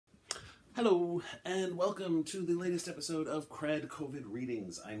Hello, and welcome to the latest episode of KRAD COVID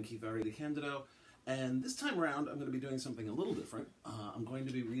Readings. I'm Keith R.A. DeCandido, and this time around I'm going to be doing something a little different. I'm going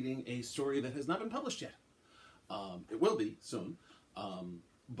to be reading a story that has not been published yet. It will be soon,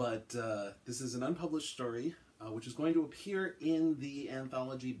 but this is an unpublished story which is going to appear in the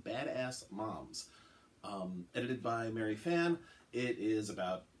anthology Badass Moms, edited by Mary Fan. It is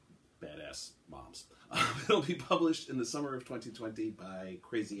about badass moms. It'll be published in the summer of 2020 by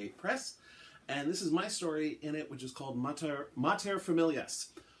Crazy 8 Press. And this is my story in it, which is called Materfamilias,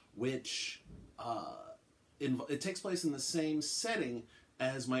 which it takes place in the same setting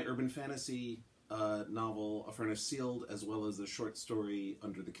as my urban fantasy novel, A Furnace Sealed, as well as the short story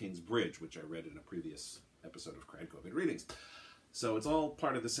Under the King's Bridge, which I read in a previous episode of KRAD COVID Readings. So it's all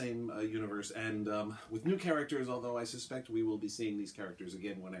part of the same universe, and with new characters, although I suspect we will be seeing these characters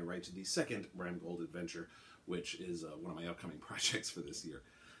again when I write the second Bram Gold adventure, which is one of my upcoming projects for this year.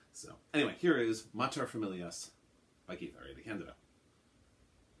 So anyway, here is Materfamilias by Keith R.A. DeCandido.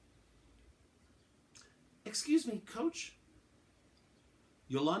 Excuse me, Coach?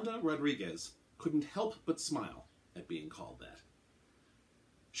 Yolanda Rodriguez couldn't help but smile at being called that.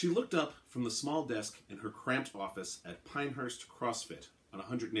 She looked up from the small desk in her cramped office at Pinehurst CrossFit on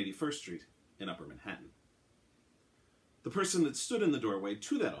 181st Street in Upper Manhattan. The person that stood in the doorway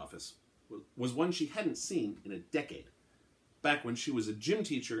to that office was one she hadn't seen in a decade, back when she was a gym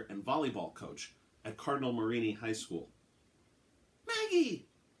teacher and volleyball coach at Cardinal Marini High School. Maggie!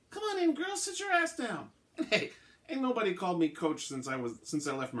 Come on in, girl, sit your ass down. And hey, ain't nobody called me coach since I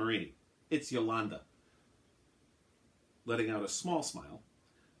left Marini. It's Yolanda. Letting out a small smile,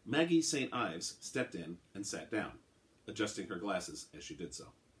 Maggie St. Ives stepped in and sat down, adjusting her glasses as she did so.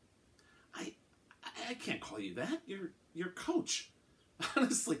 I can't call you that. You're coach.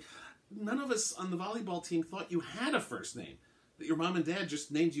 Honestly, none of us on the volleyball team thought you had a first name, that your mom and dad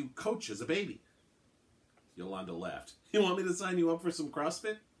just named you Coach as a baby. Yolanda laughed. You want me to sign you up for some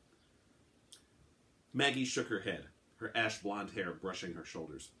CrossFit? Maggie shook her head, her ash blonde hair brushing her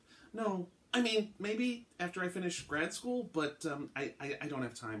shoulders. No, I mean, maybe after I finish grad school, but I don't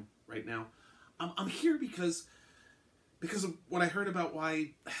have time right now. I'm here because of what I heard about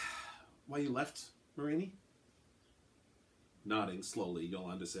why you left Marini. Nodding slowly,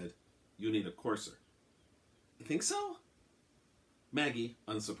 Yolanda said, "You need a courser." I think so? Maggie,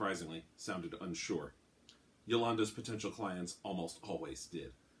 unsurprisingly, sounded unsure. Yolanda's potential clients almost always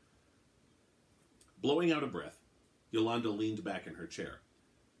did. Blowing out a breath, Yolanda leaned back in her chair.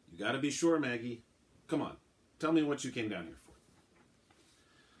 You gotta be sure, Maggie. Come on, tell me what you came down here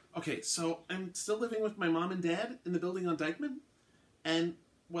for. Okay, so I'm still living with my mom and dad in the building on Dykeman, and,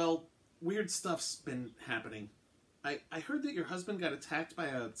 well, weird stuff's been happening. I heard that your husband got attacked by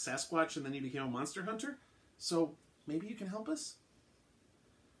a Sasquatch and then he became a monster hunter, so maybe you can help us?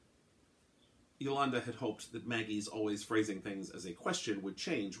 Yolanda had hoped that Maggie's always phrasing things as a question would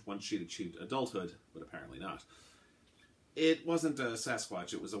change once she'd achieved adulthood, but apparently not. It wasn't a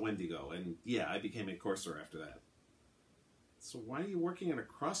Sasquatch, it was a Wendigo, and yeah, I became a courser after that. So why are you working in a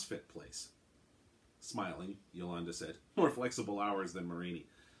CrossFit place? Smiling, Yolanda said, more flexible hours than Marini.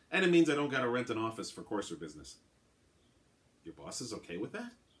 And it means I don't gotta rent an office for courser business. Your boss is okay with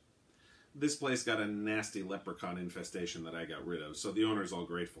that? This place got a nasty leprechaun infestation that I got rid of, so the owner's all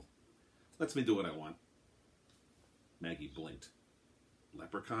grateful. Lets me do what I want. Maggie blinked.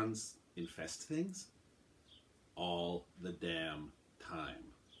 Leprechauns infest things? All the damn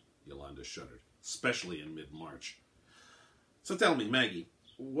time, Yolanda shuddered, especially in mid-March. So tell me, Maggie,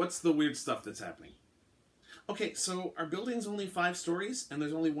 what's the weird stuff that's happening? Okay, so our building's only 5 stories, and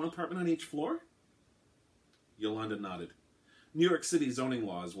there's only one apartment on each floor? Yolanda nodded. New York City zoning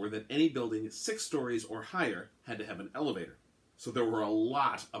laws were that any building 6 stories or higher had to have an elevator, so there were a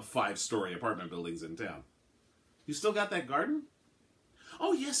lot of 5-story apartment buildings in town. You still got that garden?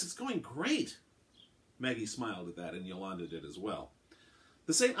 Oh yes, it's going great. Maggie smiled at that, and Yolanda did as well.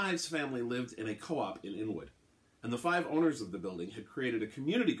 The St. Ives family lived in a co-op in Inwood, and the 5 owners of the building had created a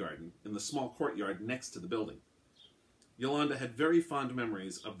community garden in the small courtyard next to the building. Yolanda had very fond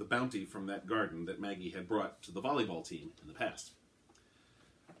memories of the bounty from that garden that Maggie had brought to the volleyball team in the past.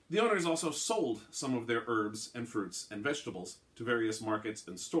 The owners also sold some of their herbs and fruits and vegetables to various markets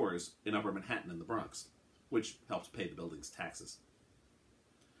and stores in Upper Manhattan and the Bronx, which helped pay the building's taxes.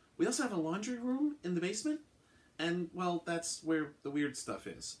 We also have a laundry room in the basement, and, well, that's where the weird stuff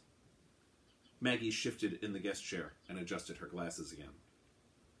is. Maggie shifted in the guest chair and adjusted her glasses again.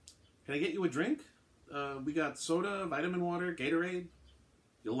 Can I get you a drink? We got soda, vitamin water, Gatorade.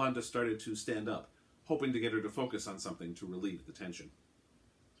 Yolanda started to stand up, hoping to get her to focus on something to relieve the tension.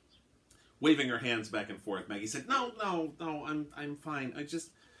 Waving her hands back and forth, Maggie said, No, I'm fine.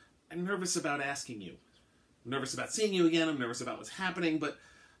 I'm nervous about asking you. I'm nervous about seeing you again. I'm nervous about what's happening, but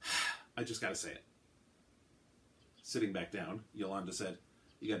I just gotta say it. Sitting back down, Yolanda said,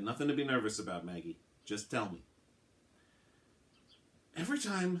 "You got nothing to be nervous about, Maggie. Just tell me. Every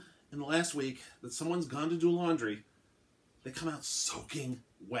time in the last week that someone's gone to do laundry, they come out soaking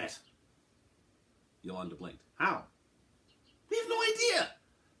wet." Yolanda blinked. "How?" "We have no idea."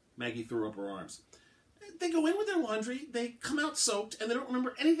 Maggie threw up her arms. "They go in with their laundry, they come out soaked, and they don't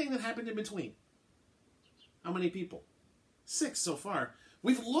remember anything that happened in between." "How many people?" "6 so far.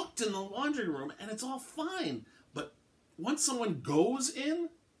 We've looked in the laundry room, and it's all fine. But once someone goes in,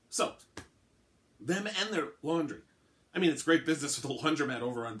 soaked. Them and their laundry. I mean, it's great business with a laundromat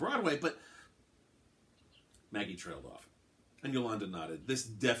over on Broadway, but..." Maggie trailed off, and Yolanda nodded. This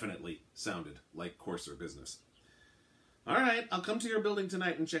definitely sounded like coarser business. "All right, I'll come to your building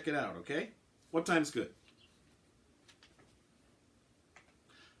tonight and check it out, okay? What time's good?"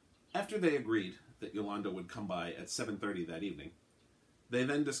 After they agreed that Yolanda would come by at 7:30 that evening, they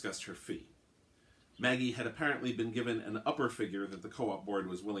then discussed her fee. Maggie had apparently been given an upper figure that the co-op board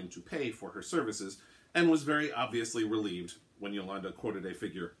was willing to pay for her services, and was very obviously relieved when Yolanda quoted a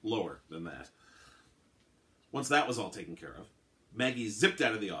figure lower than that. Once that was all taken care of, Maggie zipped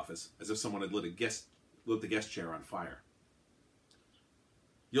out of the office as if someone had lit the guest chair on fire.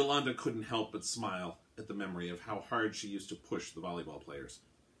 Yolanda couldn't help but smile at the memory of how hard she used to push the volleyball players.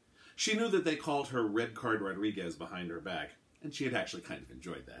 She knew that they called her Red Card Rodriguez behind her back, and she had actually kind of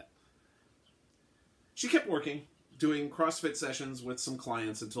enjoyed that. She kept working, doing CrossFit sessions with some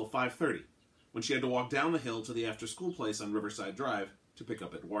clients until 5:30, when she had to walk down the hill to the after-school place on Riverside Drive to pick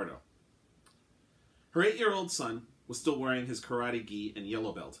up Eduardo. Her 8-year-old son was still wearing his karate gi and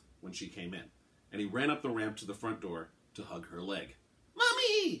yellow belt when she came in, and he ran up the ramp to the front door to hug her leg.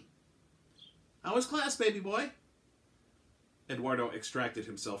 "Mommy! How was class, baby boy?" Eduardo extracted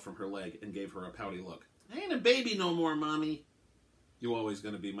himself from her leg and gave her a pouty look. "I ain't a baby no more, Mommy." "You always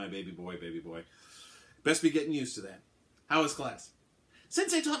gonna be my baby boy, baby boy. Best be getting used to that. How was class?"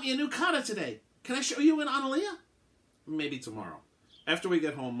 "Sensei taught me a new kata today. Can I show you and Analia?" "Maybe tomorrow. After we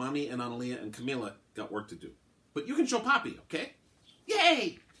get home, Mommy and Analia and Camila got work to do. But you can show Poppy, okay?"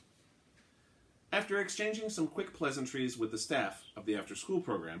 "Yay!" After exchanging some quick pleasantries with the staff of the after-school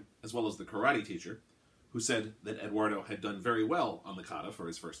program, as well as the karate teacher, who said that Eduardo had done very well on the kata for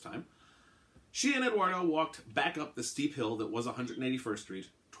his first time, she and Eduardo walked back up the steep hill that was 181st Street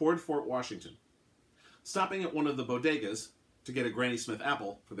toward Fort Washington, stopping at one of the bodegas to get a Granny Smith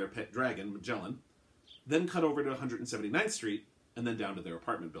apple for their pet dragon, Magellan, then cut over to 179th Street, and then down to their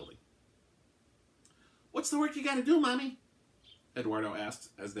apartment building. "What's the work you gotta do, Mommy?" Eduardo asked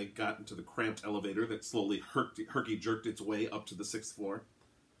as they got into the cramped elevator that slowly herky-jerked its way up to the 6th floor.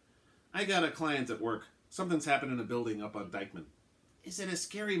 "I got a client at work. Something's happened in a building up on Dykeman." "Is it a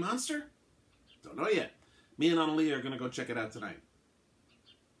scary monster?" "Don't know yet. Me and Analia are going to go check it out tonight."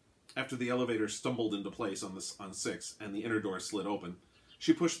 After the elevator stumbled into place on 6 and the inner door slid open,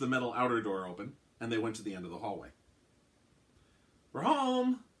 she pushed the metal outer door open, and they went to the end of the hallway. "We're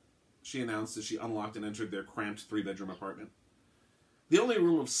home," she announced as she unlocked and entered their cramped 3-bedroom apartment. The only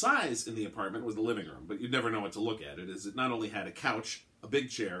room of size in the apartment was the living room, but you'd never know what to look at it, as it not only had a couch, a big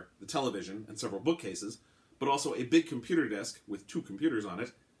chair, the television, and several bookcases, but also a big computer desk with 2 computers on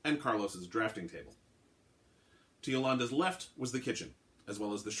it, and Carlos's drafting table. To Yolanda's left was the kitchen, as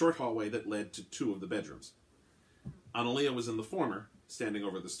well as the short hallway that led to 2 of the bedrooms. Analia was in the former, standing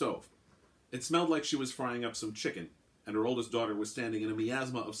over the stove. It smelled like she was frying up some chicken, and her oldest daughter was standing in a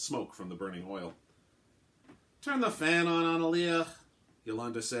miasma of smoke from the burning oil. "Turn the fan on, Analia,"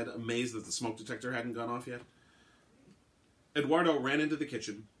 Yolanda said, amazed that the smoke detector hadn't gone off yet. Eduardo ran into the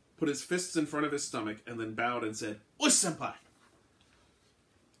kitchen, put his fists in front of his stomach, and then bowed and said, "Oish, senpai!"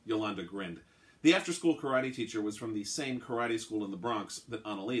 Yolanda grinned. The after-school karate teacher was from the same karate school in the Bronx that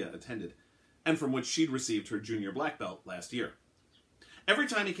Analia attended, and from which she'd received her junior black belt last year. Every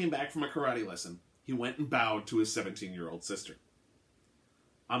time he came back from a karate lesson, he went and bowed to his 17-year-old sister.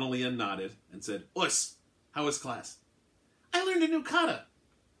 Analia nodded and said, "Oish, how was class?" "I learned a new kata."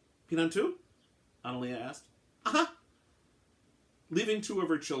 "You done too?" Analia asked. "Uh-huh." Leaving 2 of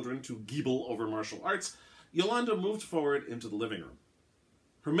her children to gibble over martial arts, Yolanda moved forward into the living room.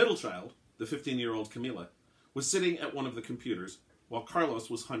 Her middle child, the 15-year-old Camila, was sitting at one of the computers, while Carlos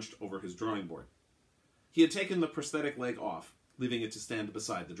was hunched over his drawing board. He had taken the prosthetic leg off, leaving it to stand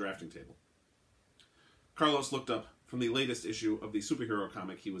beside the drafting table. Carlos looked up from the latest issue of the superhero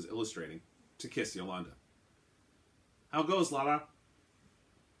comic he was illustrating to kiss Yolanda. "How goes, Lala?"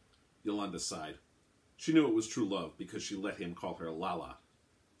 Yolanda sighed. She knew it was true love because she let him call her Lala,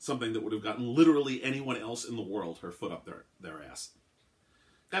 something that would have gotten literally anyone else in the world her foot up their ass.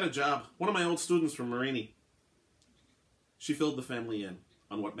 Got a job. One of my old students from Marini. She filled the family in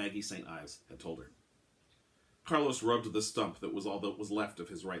on what Maggie St. Ives had told her. Carlos rubbed the stump that was all that was left of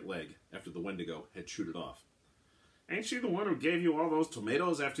his right leg after the Wendigo had chewed it off. Ain't she the one who gave you all those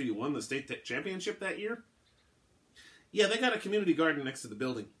tomatoes after you won the state championship that year? Yeah, they got a community garden next to the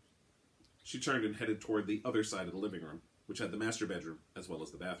building. She turned and headed toward the other side of the living room, which had the master bedroom as well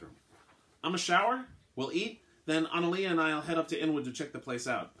as the bathroom. I'm a shower, we'll eat, then Analia and I'll head up to Inwood to check the place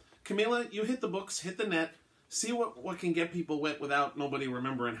out. Camila, you hit the books, hit the net, see what can get people wet without nobody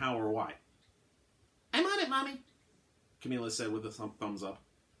remembering how or why. I'm on it, Mommy, Camila said with a thumbs up.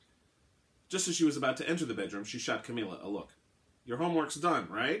 Just as she was about to enter the bedroom, she shot Camila a look. Your homework's done,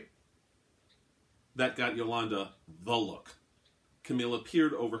 right? That got Yolanda the look. Camila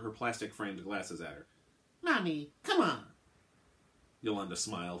peered over her plastic-framed glasses at her. Mommy, come on. Yolanda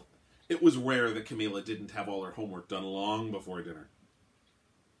smiled. It was rare that Camila didn't have all her homework done long before dinner.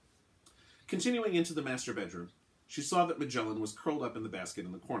 Continuing into the master bedroom, she saw that Magellan was curled up in the basket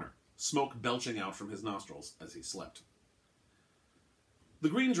in the corner, smoke belching out from his nostrils as he slept. The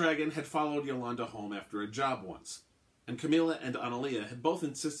Green Dragon had followed Yolanda home after a job once, and Camila and Analia had both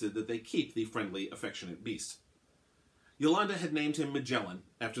insisted that they keep the friendly, affectionate beast. Yolanda had named him Magellan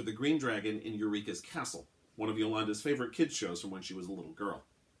after the Green Dragon in Eureka's Castle, one of Yolanda's favorite kids' shows from when she was a little girl.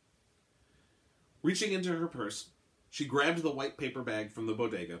 Reaching into her purse, she grabbed the white paper bag from the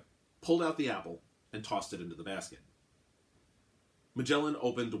bodega, pulled out the apple, and tossed it into the basket. Magellan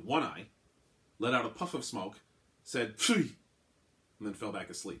opened one eye, let out a puff of smoke, said, "Phew," and then fell back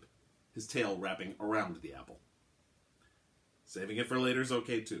asleep, his tail wrapping around the apple. Saving it for later's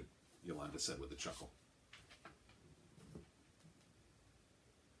okay, too, Yolanda said with a chuckle.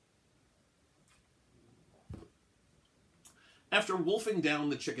 After wolfing down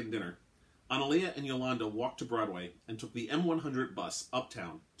the chicken dinner, Analia and Yolanda walked to Broadway and took the M100 bus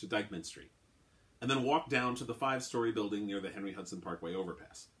uptown to Dykeman Street, and then walked down to the 5-story building near the Henry Hudson Parkway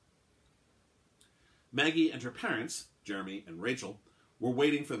overpass. Maggie and her parents, Jeremy and Rachel, were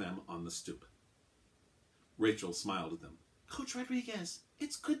waiting for them on the stoop. Rachel smiled at them. Coach Rodriguez,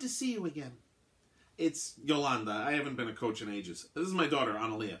 it's good to see you again. It's Yolanda. I haven't been a coach in ages. This is my daughter,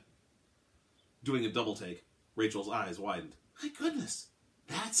 Analia. Doing a double take, Rachel's eyes widened. My goodness,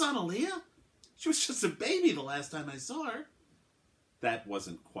 that's Analia? She was just a baby the last time I saw her. That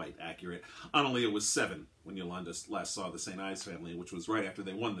wasn't quite accurate. Analia was 7 when Yolanda last saw the St. Ives family, which was right after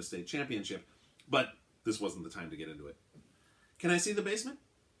they won the state championship. But this wasn't the time to get into it. Can I see the basement?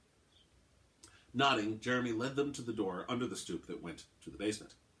 Nodding, Jeremy led them to the door under the stoop that went to the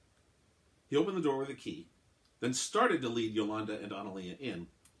basement. He opened the door with a key, then started to lead Yolanda and Analia in,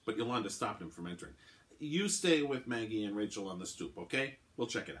 but Yolanda stopped him from entering. You stay with Maggie and Rachel on the stoop, okay? We'll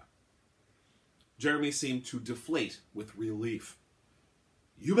check it out. Jeremy seemed to deflate with relief.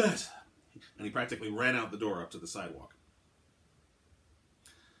 You bet! And he practically ran out the door up to the sidewalk.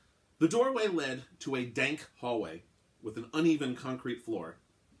 The doorway led to a dank hallway with an uneven concrete floor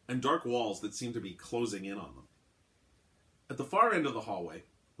and dark walls that seemed to be closing in on them. At the far end of the hallway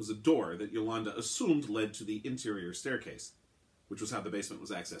was a door that Yolanda assumed led to the interior staircase, which was how the basement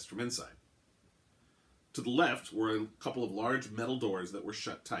was accessed from inside. To the left were a couple of large metal doors that were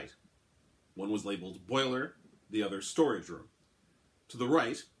shut tight. One was labeled boiler, the other storage room. To the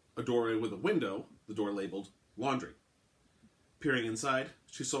right, a doorway with a window, the door labeled laundry. Peering inside,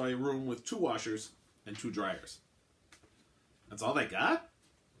 she saw a room with 2 washers and 2 dryers. That's all they got?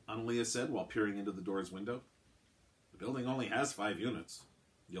 Analia said while peering into the door's window. The building only has 5 units,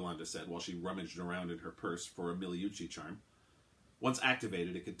 Yolanda said while she rummaged around in her purse for a Miliucci charm. Once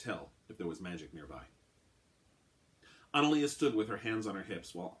activated, it could tell if there was magic nearby. Analia stood with her hands on her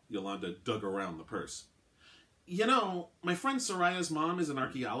hips while Yolanda dug around the purse. You know, my friend Soraya's mom is an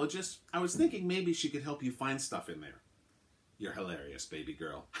archaeologist. I was thinking maybe she could help you find stuff in there. You're hilarious, baby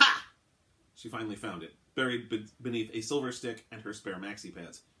girl. Ha! She finally found it, buried beneath a silver stick and her spare maxi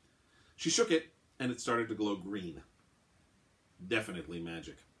pads. She shook it, and it started to glow green. Definitely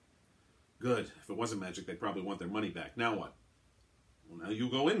magic. Good. If it wasn't magic, they'd probably want their money back. Now what? Well, now you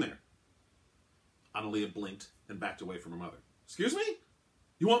go in there. Analia blinked and backed away from her mother. Excuse me?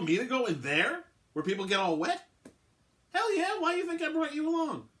 You want me to go in there? Where people get all wet? Hell yeah, why do you think I brought you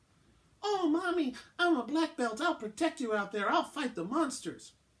along? Oh, Mommy, I'm a black belt. I'll protect you out there. I'll fight the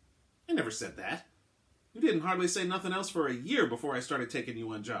monsters. I never said that. You didn't hardly say nothing else for a year before I started taking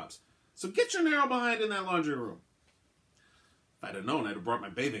you on jobs. So get your narrow behind in that laundry room. If I'd have known, I'd have brought my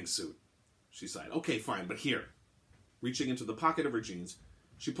bathing suit. She sighed. Okay, fine, but here. Reaching into the pocket of her jeans,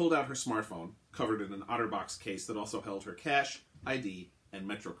 she pulled out her smartphone, covered in an OtterBox case that also held her cash, ID, and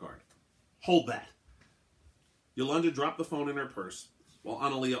MetroCard. Hold that. Yolanda dropped the phone in her purse, while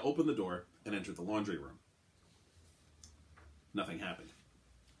Analia opened the door and entered the laundry room. Nothing happened.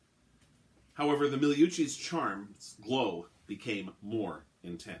 However, the Miliucci's charm's glow became more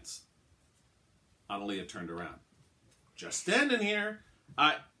intense. Analia turned around. "Just standing here."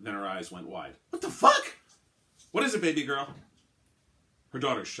 Then her eyes went wide. "What the fuck? What is it, baby girl?" Her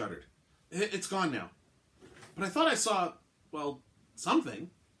daughter shuddered. It's gone now. But I thought I saw, well,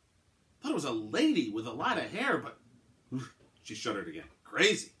 something. I thought it was a lady with a lot of hair, but..." She shuddered again.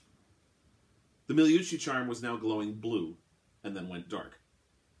 "Crazy." The Miliucci charm was now glowing blue, and then went dark.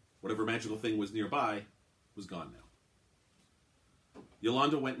 Whatever magical thing was nearby was gone now.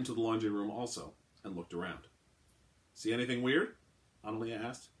 Yolanda went into the laundry room also, and looked around. "See anything weird?" Analia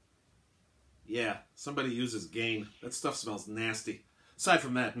asked. "Yeah, somebody uses Gain. That stuff smells nasty. Aside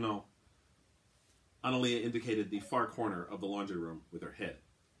from that, no." Analia indicated the far corner of the laundry room with her head.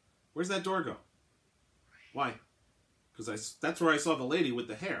 "Where's that door go?" "Why?" "Because that's where I saw the lady with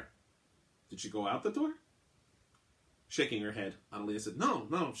the hair." "Did she go out the door?" Shaking her head, Analia said,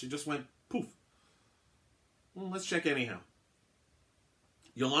 No, she just went poof." "Well, let's check anyhow."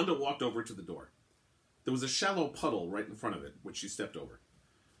 Yolanda walked over to the door. There was a shallow puddle right in front of it, which she stepped over.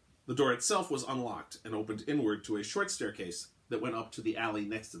 The door itself was unlocked and opened inward to a short staircase that went up to the alley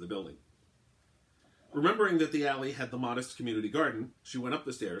next to the building. Remembering that the alley had the modest community garden, she went up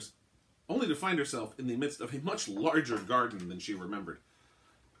the stairs, only to find herself in the midst of a much larger garden than she remembered.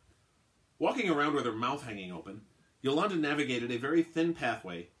 Walking around with her mouth hanging open, Yolanda navigated a very thin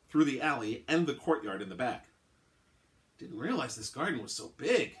pathway through the alley and the courtyard in the back. "Didn't realize this garden was so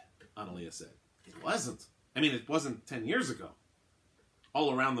big," Analia said. "It wasn't. It wasn't 10 years ago."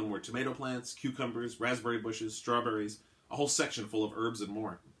 All around them were tomato plants, cucumbers, raspberry bushes, strawberries, a whole section full of herbs and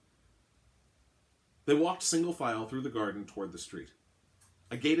more. They walked single file through the garden toward the street.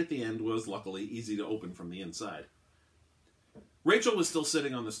 A gate at the end was, luckily, easy to open from the inside. Rachel was still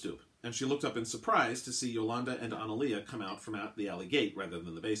sitting on the stoop, and she looked up in surprise to see Yolanda and Analia come out from out the alley gate rather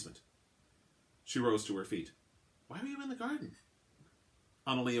than the basement. She rose to her feet. "Why were you in the garden?"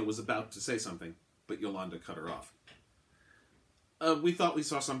 Analia was about to say something, but Yolanda cut her off. We thought we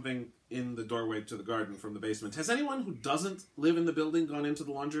saw something in the doorway to the garden from the basement. Has anyone who doesn't live in the building gone into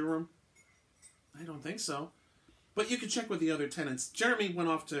the laundry room?" "I don't think so. But you could check with the other tenants. Jeremy went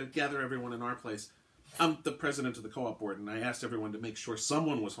off to gather everyone in our place. I'm the president of the co-op board, and I asked everyone to make sure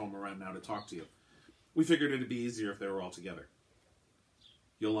someone was home around now to talk to you. We figured it'd be easier if they were all together."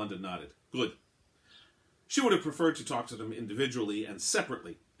 Yolanda nodded. Good. She would have preferred to talk to them individually and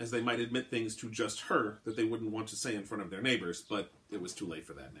separately, as they might admit things to just her that they wouldn't want to say in front of their neighbors, but it was too late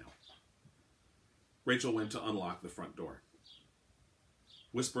for that now. Rachel went to unlock the front door.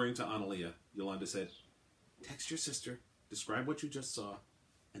 Whispering to Analia, Yolanda said, "Text your sister, describe what you just saw,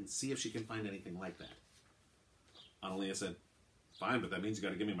 and see if she can find anything like that." Analia said, "Fine, but that means you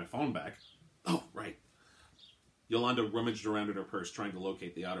got to give me my phone back." "Oh, right." Yolanda rummaged around in her purse, trying to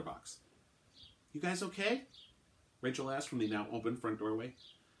locate the OtterBox. "You guys okay?" Rachel asked from the now open front doorway.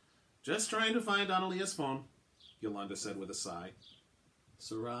 "Just trying to find Analia's phone," Yolanda said with a sigh.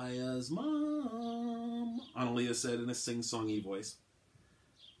 "Soraya's mom," Analia said in a sing-songy voice.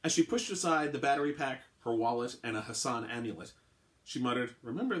 As she pushed aside the battery pack, her wallet, and a Hassan amulet, she muttered,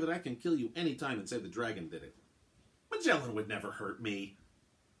 "Remember that I can kill you any time and say the dragon did it. Magellan would never hurt me."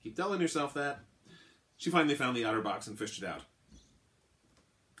 Keep telling yourself that. She finally found the OtterBox and fished it out,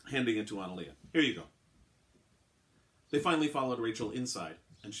 handing it to Analia. "Here you go." They finally followed Rachel inside,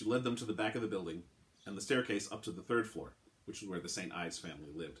 and she led them to the back of the building and the staircase up to the 3rd floor, which is where the St. Ives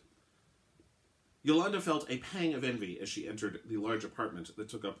family lived. Yolanda felt a pang of envy as she entered the large apartment that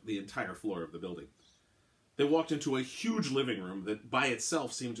took up the entire floor of the building. They walked into a huge living room that by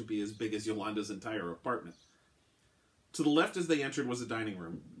itself seemed to be as big as Yolanda's entire apartment. To the left as they entered was a dining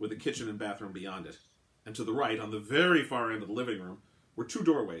room, with a kitchen and bathroom beyond it. And to the right, on the very far end of the living room, were 2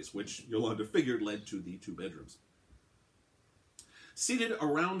 doorways, which Yolanda figured led to the 2 bedrooms. Seated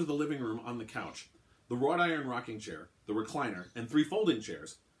around the living room on the couch, the wrought iron rocking chair, the recliner, and 3 folding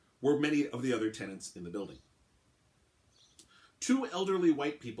chairs were many of the other tenants in the building. 2 elderly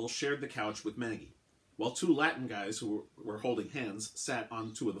white people shared the couch with Maggie, while 2 Latin guys who were holding hands sat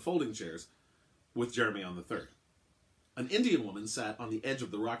on 2 of the folding chairs, with Jeremy on the 3rd. An Indian woman sat on the edge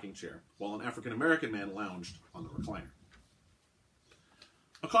of the rocking chair, while an African-American man lounged on the recliner.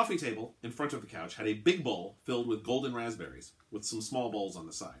 A coffee table in front of the couch had a big bowl filled with golden raspberries, with some small bowls on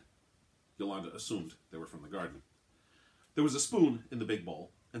the side. Yolanda assumed they were from the garden. There was a spoon in the big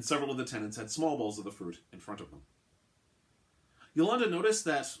bowl, and several of the tenants had small bowls of the fruit in front of them. Yolanda noticed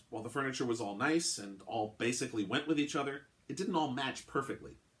that, while the furniture was all nice and all basically went with each other, it didn't all match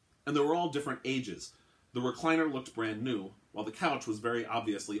perfectly, and they were all different ages. The recliner looked brand new, while the couch was very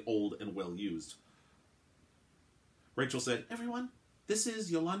obviously old and well used. Rachel said, "Everyone, this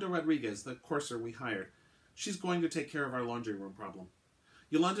is Yolanda Rodriguez, the courser we hired. She's going to take care of our laundry room problem."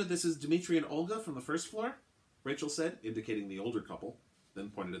 "Yolanda, this is Dmitri and Olga from the first floor," Rachel said, indicating the older couple, then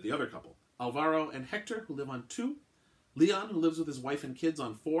pointed at the other couple. "Alvaro and Hector, who live on 2. Leon, who lives with his wife and kids,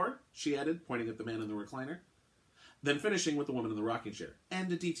 on 4, she added, pointing at the man in the recliner. Then finishing with the woman in the rocking chair.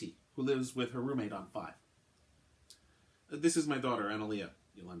 "And Aditi, who lives with her roommate on 5. "This is my daughter, Analia,"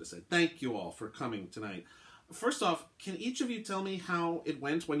 Yolanda said. "Thank you all for coming tonight. First off, can each of you tell me how it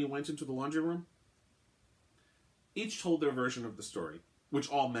went when you went into the laundry room?" Each told their version of the story, which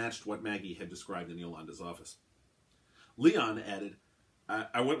all matched what Maggie had described in Yolanda's office. Leon added,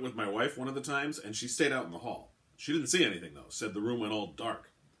 I went with my wife one of the times, and she stayed out in the hall. She didn't see anything, though. Said the room went all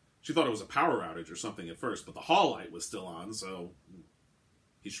dark. She thought it was a power outage or something at first, but the hall light was still on, so..."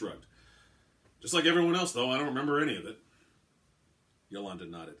 He shrugged. "Just like everyone else, though, I don't remember any of it." Yolanda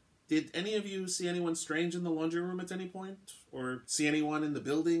nodded. "Did any of you see anyone strange in the laundry room at any point? Or see anyone in the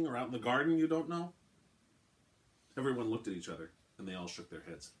building or out in the garden you don't know?" Everyone looked at each other, and they all shook their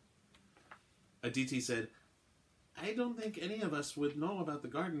heads. Aditi said, "I don't think any of us would know about the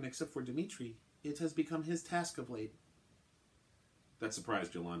garden except for Dmitri. It has become his task of late." That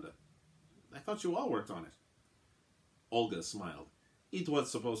surprised Yolanda. "I thought you all worked on it." Olga smiled. "It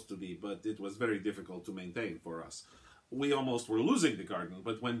was supposed to be, but it was very difficult to maintain for us. We almost were losing the garden,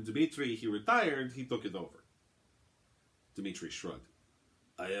 but when Dmitri, he retired, he took it over." Dmitri shrugged.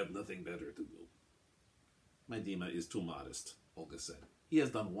 "I have nothing better to do." "My Dima is too modest," Olga said. "He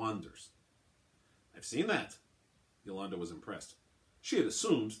has done wonders." "I've seen that." Yolanda was impressed. She had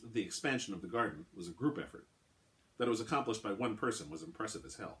assumed that the expansion of the garden was a group effort. That it was accomplished by one person was impressive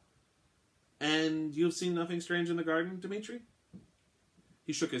as hell. "And you've seen nothing strange in the garden, Dmitri?"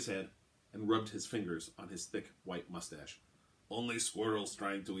 He shook his head and rubbed his fingers on his thick white mustache. "Only squirrels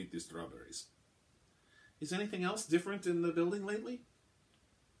trying to eat the strawberries." "Is anything else different in the building lately?"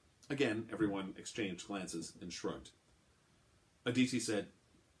 Again, everyone exchanged glances and shrugged. Aditi said,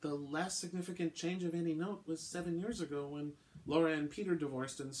 "The last significant change of any note was 7 years ago when Laura and Peter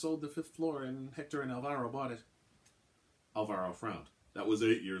divorced and sold the 5th floor and Hector and Alvaro bought it." Alvaro frowned. "That was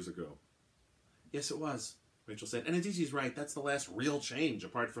 8 years ago." "Yes, it was," Rachel said. "And Aditi's right. That's the last real change,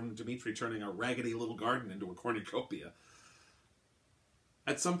 apart from Dmitri turning a raggedy little garden into a cornucopia."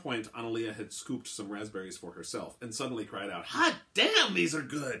 At some point, Analia had scooped some raspberries for herself and suddenly cried out, "Hot damn, these are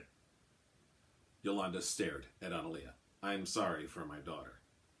good!" Yolanda stared at Analia. "I'm sorry for my daughter."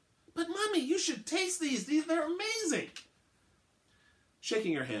 "But, Mommy, you should taste these. They're amazing."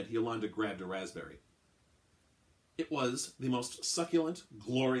 Shaking her head, Yolanda grabbed a raspberry. It was the most succulent,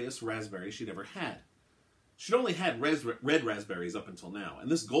 glorious raspberry she'd ever had. She'd only had red raspberries up until now, and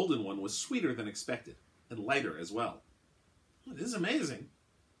this golden one was sweeter than expected, and lighter as well. "It is amazing."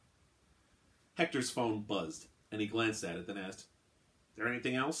 Hector's phone buzzed, and he glanced at it, then asked, "Is there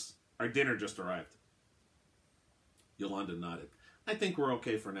anything else? Our dinner just arrived." Yolanda nodded. "I think we're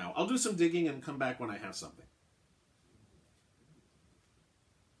okay for now. I'll do some digging and come back when I have something."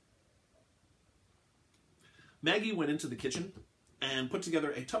 Maggie went into the kitchen and put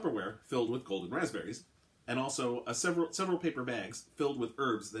together a Tupperware filled with golden raspberries, and also several paper bags filled with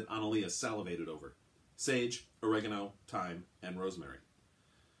herbs that Analia salivated over. Sage, oregano, thyme, and rosemary.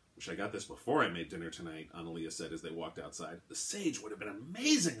 "Wish I got this before I made dinner tonight," Analia said as they walked outside. "The sage would have been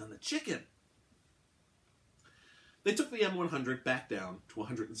amazing on the chicken." They took the M100 back down to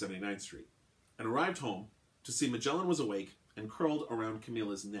 179th Street and arrived home to see Magellan was awake and curled around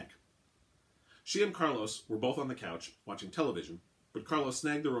Camila's neck. She and Carlos were both on the couch watching television, but Carlos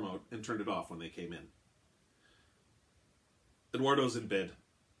snagged the remote and turned it off when they came in. "Eduardo's in bed,"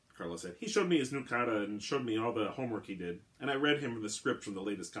 Carlos said. "He showed me his new kata and showed me all the homework he did, and I read him the script from the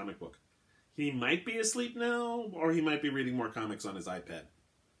latest comic book. He might be asleep now, or he might be reading more comics on his iPad."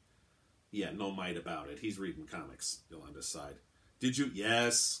 "Yeah, no might about it. He's reading comics," Yolanda sighed. "Did you?"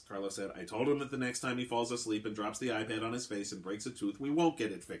 "Yes," Carlos said. "I told him that the next time he falls asleep and drops the iPad on his face and breaks a tooth, we won't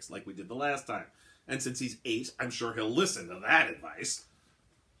get it fixed like we did the last time. And since he's 8, I'm sure he'll listen to that advice."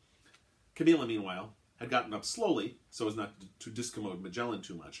 Camila, meanwhile, had gotten up slowly, so as not to discommode Magellan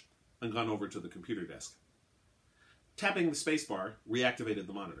too much, and gone over to the computer desk. Tapping the spacebar reactivated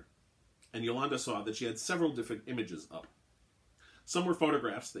the monitor, and Yolanda saw that she had several different images up. Some were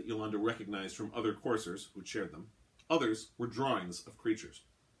photographs that Yolanda recognized from other coursers who'd shared them. Others were drawings of creatures.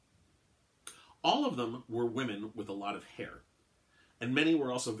 All of them were women with a lot of hair, and many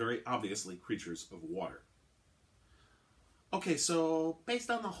were also very obviously creatures of water. "Okay, so based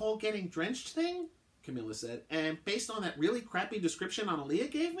on the whole getting drenched thing," Camila said, "and based on that really crappy description Analia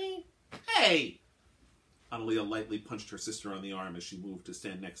gave me?" "Hey!" Analia lightly punched her sister on the arm as she moved to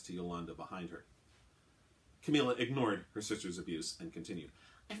stand next to Yolanda behind her. Camila ignored her sister's abuse and continued.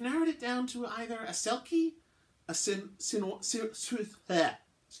 I've narrowed it down to either a selkie, a Sihonaba,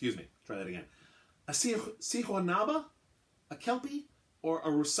 a Kelpie, or a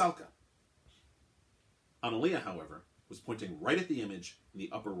Rusalka. Analia, however, was pointing right at the image in the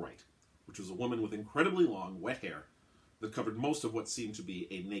upper right, which was a woman with incredibly long, wet hair that covered most of what seemed to be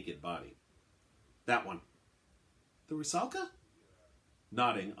a naked body. That one. The Rusalka?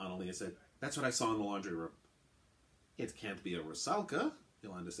 Nodding, Analia said, that's what I saw in the laundry room. It can't be a Rusalka,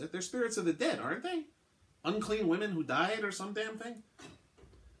 Yolanda said. They're spirits of the dead, aren't they? Unclean women who died or some damn thing?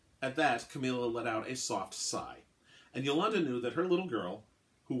 At that, Camila let out a soft sigh, and Yolanda knew that her little girl,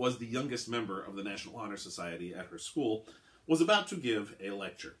 who was the youngest member of the National Honor Society at her school, was about to give a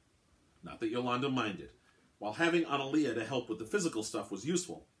lecture. Not that Yolanda minded. While having Analia to help with the physical stuff was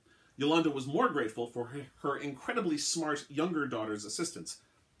useful, Yolanda was more grateful for her incredibly smart younger daughter's assistance,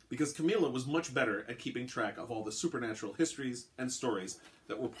 because Camila was much better at keeping track of all the supernatural histories and stories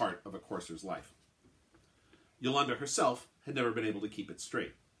that were part of a courser's life. Yolanda herself had never been able to keep it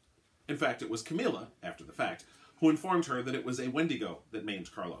straight. In fact, it was Camila, after the fact, who informed her that it was a Wendigo that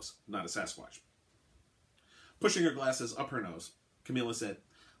maimed Carlos, not a Sasquatch. Pushing her glasses up her nose, Camila said,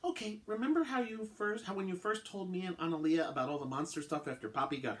 okay, remember how when you first told me and Analia about all the monster stuff after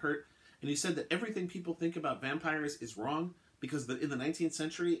Poppy got hurt, and you said that everything people think about vampires is wrong because in the 19th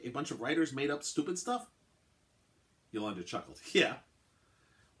century a bunch of writers made up stupid stuff? Yolanda chuckled. Yeah.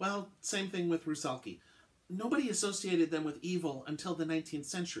 Well, same thing with Rusalki. Nobody associated them with evil until the 19th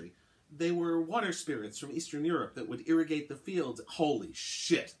century. They were water spirits from Eastern Europe that would irrigate the fields. Holy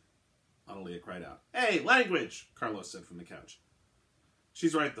shit! Analia cried out. Hey, language! Carlos said from the couch.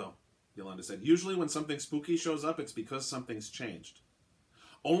 She's right, though, Yolanda said. Usually when something spooky shows up, it's because something's changed.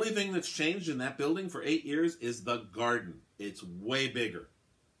 Only thing that's changed in that building for 8 years is the garden. It's way bigger.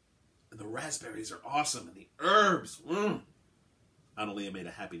 And the raspberries are awesome, and the herbs. Analia made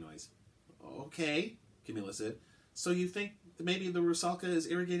a happy noise. Okay, Camila said. So you think that maybe the Rusalka is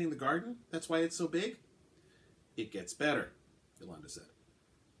irrigating the garden? That's why it's so big? It gets better, Yolanda said.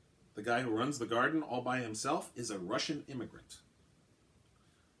 The guy who runs the garden all by himself is a Russian immigrant.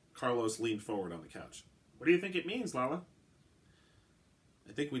 Carlos leaned forward on the couch. What do you think it means, Lala?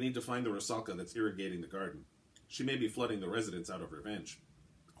 I think we need to find the Rusalka that's irrigating the garden. She may be flooding the residents out of revenge.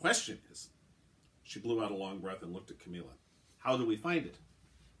 The question is... She blew out a long breath and looked at Camila. How do we find it?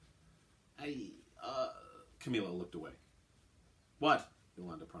 Camila looked away. What?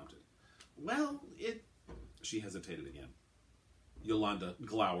 Yolanda prompted. Well, She hesitated again. Yolanda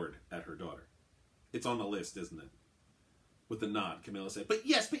glowered at her daughter. It's on the list, isn't it? With a nod, Camila said, but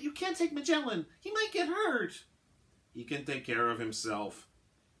you can't take Magellan. He might get hurt. He can take care of himself.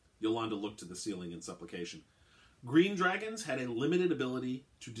 Yolanda looked to the ceiling in supplication. Green dragons had a limited ability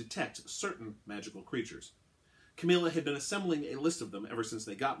to detect certain magical creatures. Camila had been assembling a list of them ever since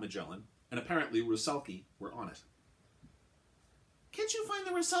they got Magellan, and apparently Rusalki were on it. Can't you find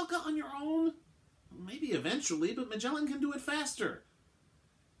the Rusalka on your own? Maybe eventually, but Magellan can do it faster.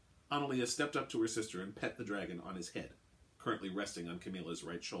 Analia stepped up to her sister and pet the dragon on his head, currently resting on Camila's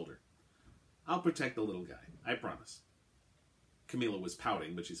right shoulder. I'll protect the little guy, I promise. Camila was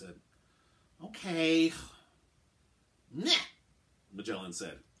pouting, but she said, okay. Nah, Magellan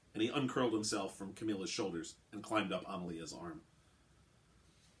said, and he uncurled himself from Camila's shoulders and climbed up Analia's arm.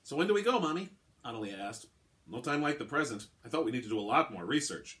 So when do we go, Mommy? Analia asked. No time like the present. I thought we need to do a lot more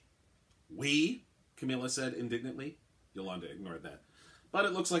research. We? Camila said indignantly. Yolanda ignored that. But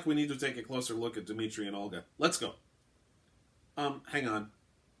it looks like we need to take a closer look at Dmitri and Olga. Let's go. Hang on.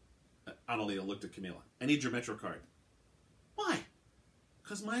 Analia looked at Camila. I need your Metro card. Why?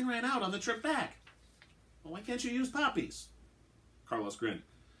 Because mine ran out on the trip back. Well, why can't you use Poppy's? Carlos grinned.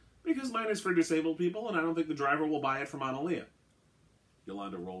 Because mine is for disabled people, and I don't think the driver will buy it from Analia.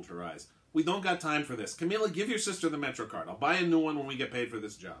 Yolanda rolled her eyes. We don't got time for this. Camila, give your sister the Metro card. I'll buy a new one when we get paid for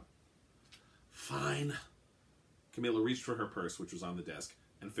this job. Fine. Camila reached for her purse, which was on the desk,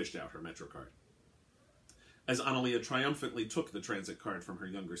 and fished out her Metro card. As Analia triumphantly took the transit card from her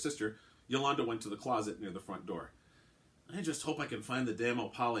younger sister, Yolanda went to the closet near the front door. I just hope I can find the damn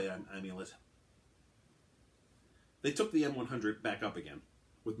Opale amulet. They took the M100 back up again,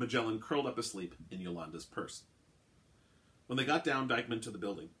 with Magellan curled up asleep in Yolanda's purse. When they got down Dykeman to the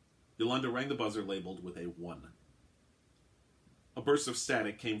building, Yolanda rang the buzzer labeled with a 1. A burst of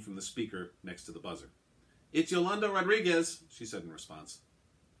static came from the speaker next to the buzzer. It's Yolanda Rodriguez, she said in response.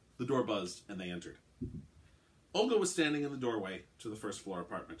 The door buzzed, and they entered. Olga was standing in the doorway to the first-floor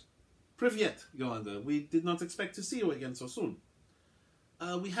apartment. Privyet, Yolanda. We did not expect to see you again so soon.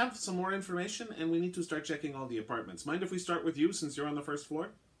 We have some more information, and we need to start checking all the apartments. Mind if we start with you, since you're on the first floor?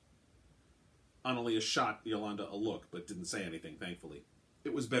 Analia shot Yolanda a look, but didn't say anything, thankfully.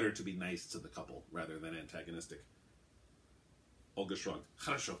 It was better to be nice to the couple, rather than antagonistic. Olga shrugged.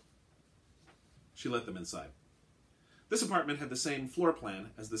 Хорошо. She let them inside. This apartment had the same floor plan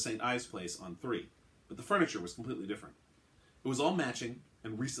as the St. Ives place on 3, but the furniture was completely different. It was all matching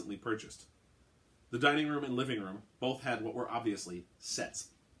and recently purchased. The dining room and living room both had what were obviously sets.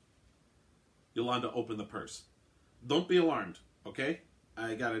 Yolanda opened the purse. Don't be alarmed, okay?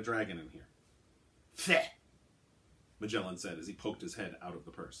 I got a dragon in here. Feh! Magellan said as he poked his head out of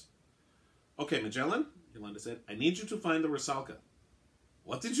the purse. Okay, Magellan, Yolanda said, I need you to find the Rusalka.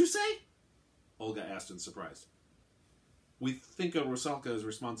 What did you say? Olga asked in surprise. We think a Rusalka is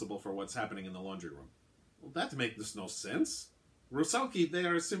responsible for what's happening in the laundry room. Well, that makes no sense. Rusalki, they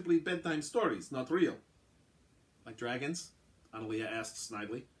are simply bedtime stories, not real. Like dragons? Analia asked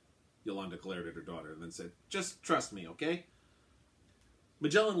snidely. Yolanda glared at her daughter and then said, just trust me, okay?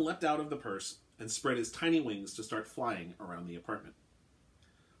 Magellan leapt out of the purse and spread his tiny wings to start flying around the apartment.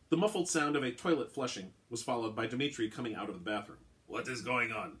 The muffled sound of a toilet flushing was followed by Dmitri coming out of the bathroom. What is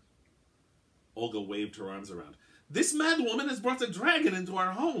going on? Olga waved her arms around. This mad woman has brought a dragon into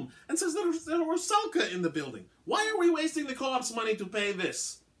our home and says there's a Rusalka in the building. Why are we wasting the co-op's money to pay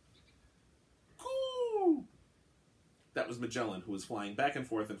this? Coo! That was Magellan, who was flying back and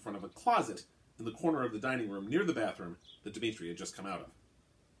forth in front of a closet in the corner of the dining room near the bathroom that Dmitri had just come out of.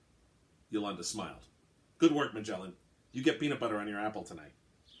 Yolanda smiled. Good work, Magellan. You get peanut butter on your apple tonight.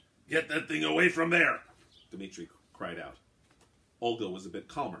 Get that thing away from there, Dmitri cried out. Olga was a bit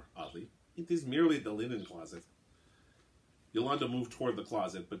calmer, oddly. It is merely the linen closet. Yolanda moved toward the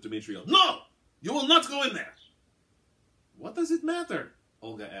closet, but Dmitri yelled, No! You will not go in there! What does it matter?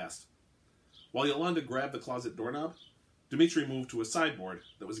 Olga asked. While Yolanda grabbed the closet doorknob, Dmitri moved to a sideboard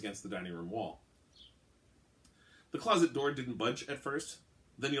that was against the dining room wall. The closet door didn't budge at first.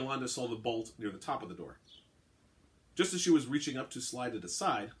 Then Yolanda saw the bolt near the top of the door. Just as she was reaching up to slide it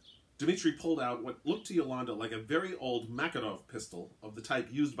aside, Dmitri pulled out what looked to Yolanda like a very old Makarov pistol of the type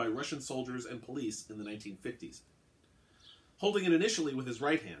used by Russian soldiers and police in the 1950s. Holding it initially with his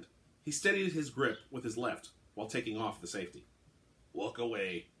right hand, he steadied his grip with his left while taking off the safety. Walk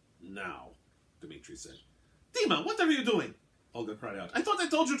away now, Dmitri said. Dima, what are you doing? Olga cried out. I thought I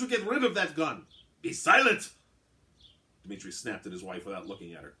told you to get rid of that gun. Be silent! Dmitri snapped at his wife without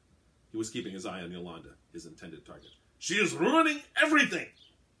looking at her. He was keeping his eye on Yolanda, his intended target. She is ruining everything!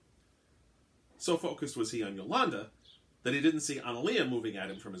 So focused was he on Yolanda that he didn't see Analia moving at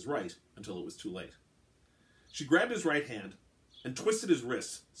him from his right until it was too late. She grabbed his right hand and twisted his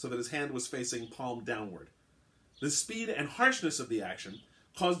wrist so that his hand was facing palm downward. The speed and harshness of the action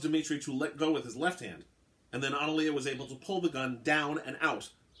caused Dmitri to let go with his left hand, and then Analia was able to pull the gun down and out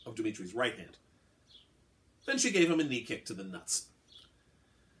of Dmitri's right hand. Then she gave him a knee kick to the nuts.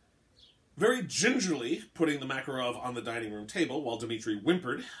 Very gingerly putting the Makarov on the dining room table while Dmitri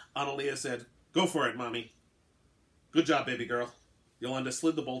whimpered, Analia said, Go for it, Mommy. Good job, baby girl. Yolanda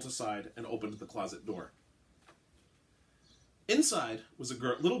slid the bolt aside and opened the closet door. Inside was a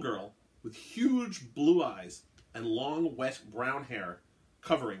little girl with huge blue eyes and long, wet brown hair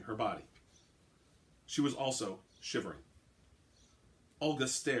covering her body. She was also shivering. Olga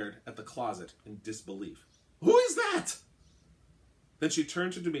stared at the closet in disbelief. Who is that? Then she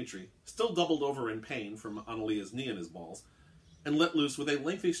turned to Dmitri, still doubled over in pain from Analia's knee in his balls, and let loose with a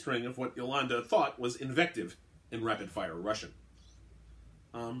lengthy string of what Yolanda thought was invective in rapid-fire Russian.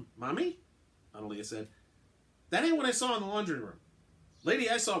 Mommy? Analia said. That ain't what I saw in the laundry room. Lady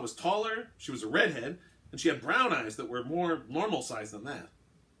I saw was taller, she was a redhead, and she had brown eyes that were more normal size than that.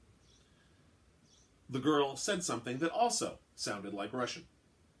 The girl said something that also sounded like Russian.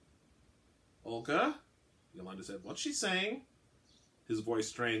 Olga? Yolanda said, What's she saying? His voice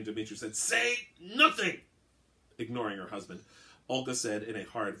strained. Dmitri said, Say nothing! Ignoring her husband, Olga said in a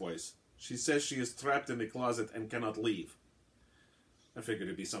hard voice, She says she is trapped in the closet and cannot leave. I figured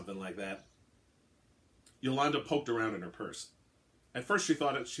it'd be something like that. Yolanda poked around in her purse. At first she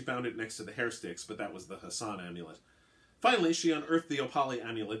thought she found it next to the hair sticks, but that was the Hassan amulet. Finally, she unearthed the Opali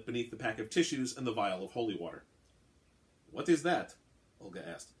amulet beneath the pack of tissues and the vial of holy water. What is that? Olga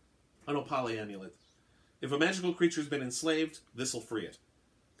asked. An Opali amulet. If a magical creature's been enslaved, this'll free it.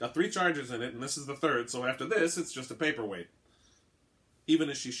 Got 3 charges in it, and this is the 3rd, so after this, it's just a paperweight. Even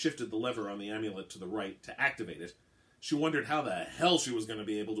as she shifted the lever on the amulet to the right to activate it, she wondered how the hell she was going to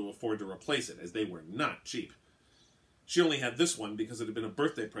be able to afford to replace it, as they were not cheap. She only had this one because it had been a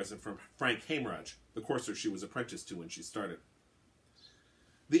birthday present from Frank Haimraj, the courser she was apprenticed to when she started.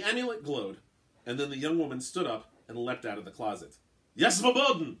 The amulet glowed, and then the young woman stood up and leapt out of the closet. Yes,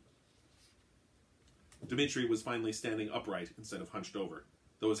 verboten! Dmitri was finally standing upright instead of hunched over,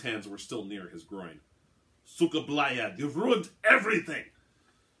 though his hands were still near his groin. Suka blayad, you've ruined everything!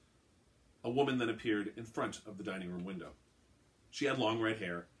 A woman then appeared in front of the dining room window. She had long red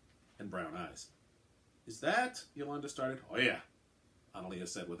hair and brown eyes. Is that? Yolanda started. Oh yeah, Analia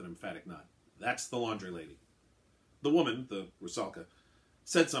said with an emphatic nod. That's the laundry lady. The woman, the Rusalka,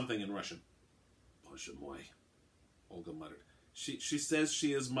 said something in Russian. Bozhe moi, Olga muttered. She says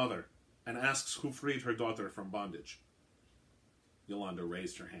she is mother and asks who freed her daughter from bondage. Yolanda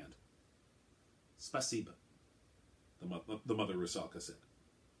raised her hand. Spasiba, the mother Rusalka said.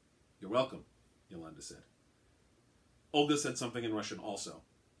 You're welcome, Yolanda said. Olga said something in Russian also,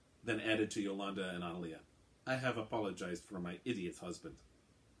 then added to Yolanda and Analia. I have apologized for my idiot husband.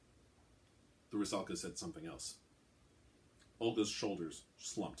 The Rusalka said something else. Olga's shoulders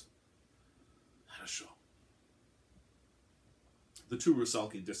slumped. Хорошо. The two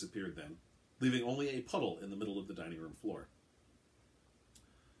Rusalki disappeared then, leaving only a puddle in the middle of the dining room floor.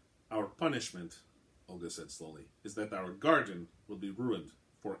 Our punishment, Olga said slowly, is that our garden will be ruined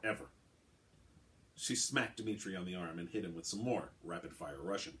forever. She smacked Dmitri on the arm and hit him with some more rapid-fire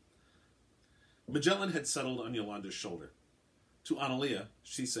Russian. Magellan had settled on Yolanda's shoulder. To Analia,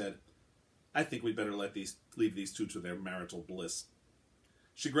 she said, I think we'd better leave these two to their marital bliss.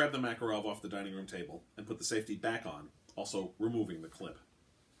 She grabbed the Makarov off the dining room table and put the safety back on, also removing the clip.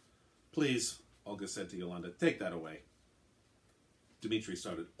 Please, Olga said to Yolanda, take that away. Dmitri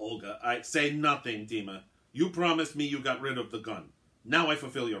started. Olga, I say nothing, Dima. You promised me you got rid of the gun. Now I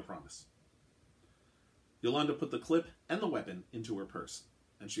fulfill your promise. Yolanda put the clip and the weapon into her purse,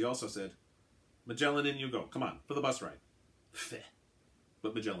 and she also said, Magellan, in you go. Come on, for the bus ride. Feh.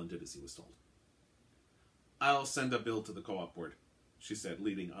 But Magellan did as he was told. I'll send a bill to the co-op board, she said,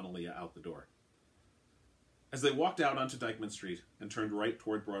 leading Analia out the door. As they walked out onto Dykeman Street and turned right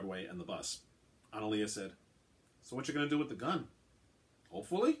toward Broadway and the bus, Analia said, So what you going to do with the gun?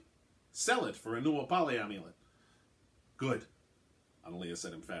 Hopefully, sell it for a new Opale amulet. Good, Analia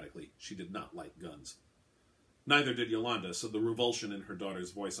said emphatically. She did not like guns. Neither did Yolanda, so the revulsion in her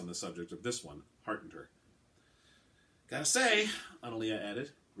daughter's voice on the subject of this one heartened her. Gotta say, Analia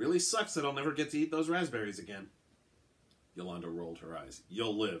added, really sucks that I'll never get to eat those raspberries again. Yolanda rolled her eyes.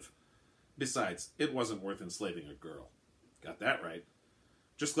 You'll live. Besides, it wasn't worth enslaving a girl. Got that right.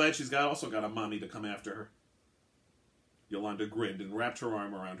 Just glad she's also got a mommy to come after her. Yolanda grinned and wrapped her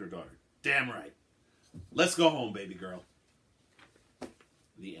arm around her daughter. Damn right. Let's go home, baby girl.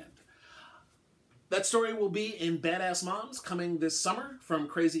 The end. That story will be in Badass Moms coming this summer from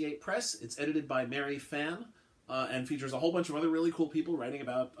Crazy 8 Press. It's edited by Mary Fan and features a whole bunch of other really cool people writing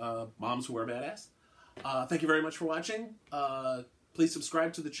about moms who are badass. Thank you very much for watching. Please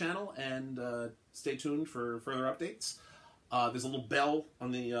subscribe to the channel and stay tuned for further updates. There's a little bell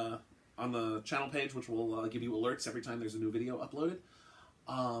on the channel page which will give you alerts every time there's a new video uploaded.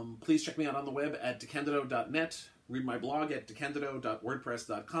 Please check me out on the web at DeCandido.net. Read my blog at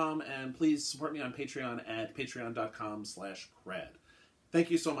DeCandido.wordpress.com, and please support me on Patreon at patreon.com/KRAD. Thank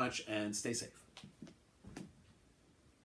you so much, and stay safe.